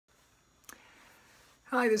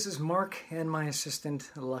Hi, this is Mark and my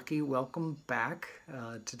assistant Lucky. Welcome back.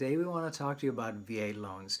 Today we want to talk to you about VA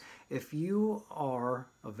loans. If you are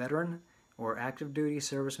a veteran or active duty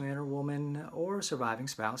serviceman or woman or a surviving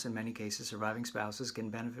spouse, in many cases surviving spouses can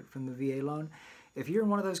benefit from the VA loan. If you're in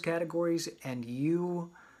one of those categories and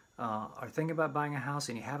you are thinking about buying a house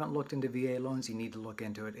and you haven't looked into VA loans, you need to look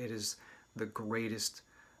into it. It is the greatest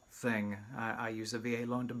thing. I use the VA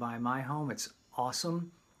loan to buy my home. It's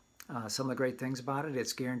awesome. Some of the great things about it,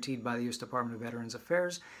 it's guaranteed by the U.S. Department of Veterans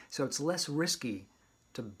Affairs, so it's less risky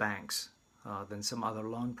to banks than some other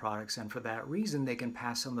loan products, and for that reason they can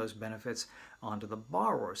pass some of those benefits on to the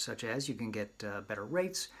borrower, such as you can get better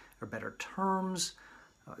rates or better terms,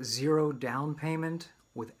 zero down payment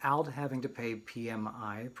without having to pay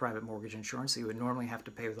PMI, private mortgage insurance, that you would normally have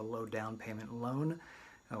to pay with a low down payment loan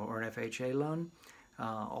or an FHA loan.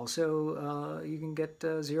 Also, you can get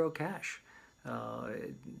zero cash.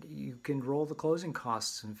 You can roll the closing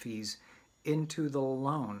costs and fees into the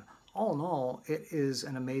loan. All in all, it is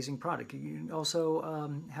an amazing product. You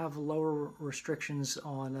also have lower restrictions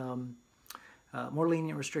on, more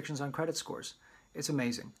lenient restrictions on credit scores. It's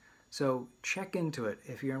amazing. So check into it.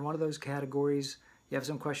 If you're in one of those categories, you have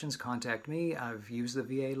some questions, contact me. I've used the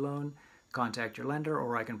VA loan. Contact your lender,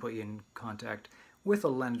 or I can put you in contact with a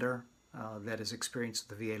lender that is experienced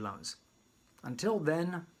with the VA loans. Until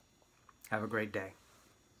then, have a great day.